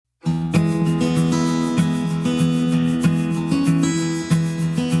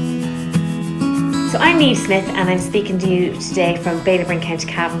Niamh Smyth, and I'm speaking to you today from Ballybrin, County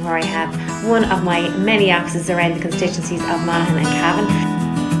Cavan, where I have one of my many offices around the constituencies of Monaghan and Cavan.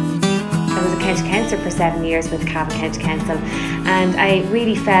 I was a county councillor for 7 years with Cavan County Council, and I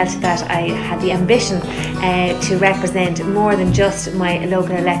really felt that I had the ambition to represent more than just my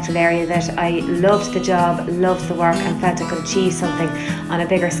local electoral area, that I loved the job, loved the work, and felt I could achieve something on a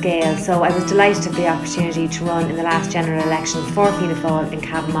bigger scale. So I was delighted to have the opportunity to run in the last general election for Fianna Fáil in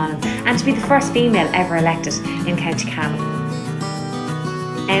Cavan and Monaghan, and to be the first female ever elected in County Cavan.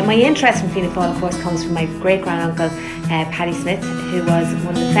 My interest in Fianna Fáil, of course, comes from my great-granduncle Paddy Smith, who was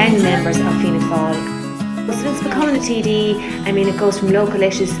one of the founding members of Fianna Fáil. Since becoming a TD, I mean, it goes from local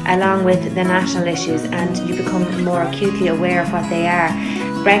issues along with the national issues, and you become more acutely aware of what they are.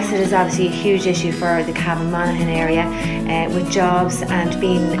 Brexit is obviously a huge issue for the Cavan Monaghan area, with jobs and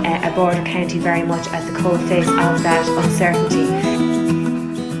being a border county very much at the coalface of that uncertainty.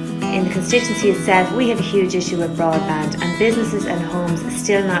 In the constituency itself, we have a huge issue with broadband, and businesses and homes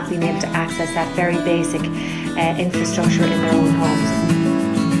still not being able to access that very basic infrastructure in their own homes.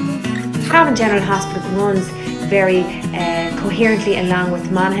 Cavan General Hospital runs very coherently along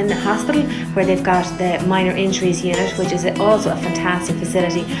with Monaghan Hospital, where they've got the minor injuries unit, which is also a fantastic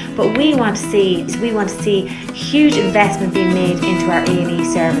facility. But we want to see huge investment being made into our A&E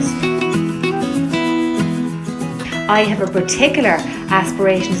service. I have a particular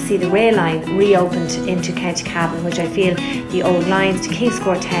aspiration to see the rail line reopened into County Cavan, which I feel the old lines to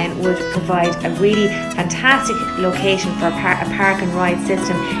Kingscourt Town would provide a really fantastic location for a park and ride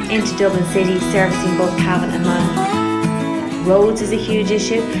system into Dublin City, servicing both Cavan and Monaghan. Roads is a huge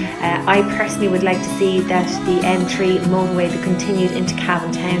issue. I personally would like to see that the N3 motorway be continued into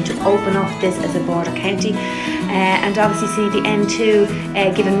Cavan Town to open up this as a border county, and obviously see the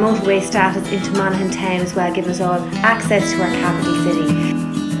N2 given motorway status into Monaghan Town as well, giving us all access to our capital city.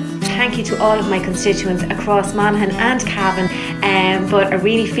 Thank you to all of my constituents across Monaghan and Cavan, but I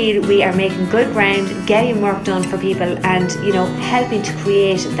really feel we are making good ground, getting work done for people, and helping to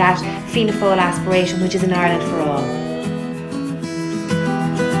create that Fianna Fáil aspiration, which is an Ireland for all.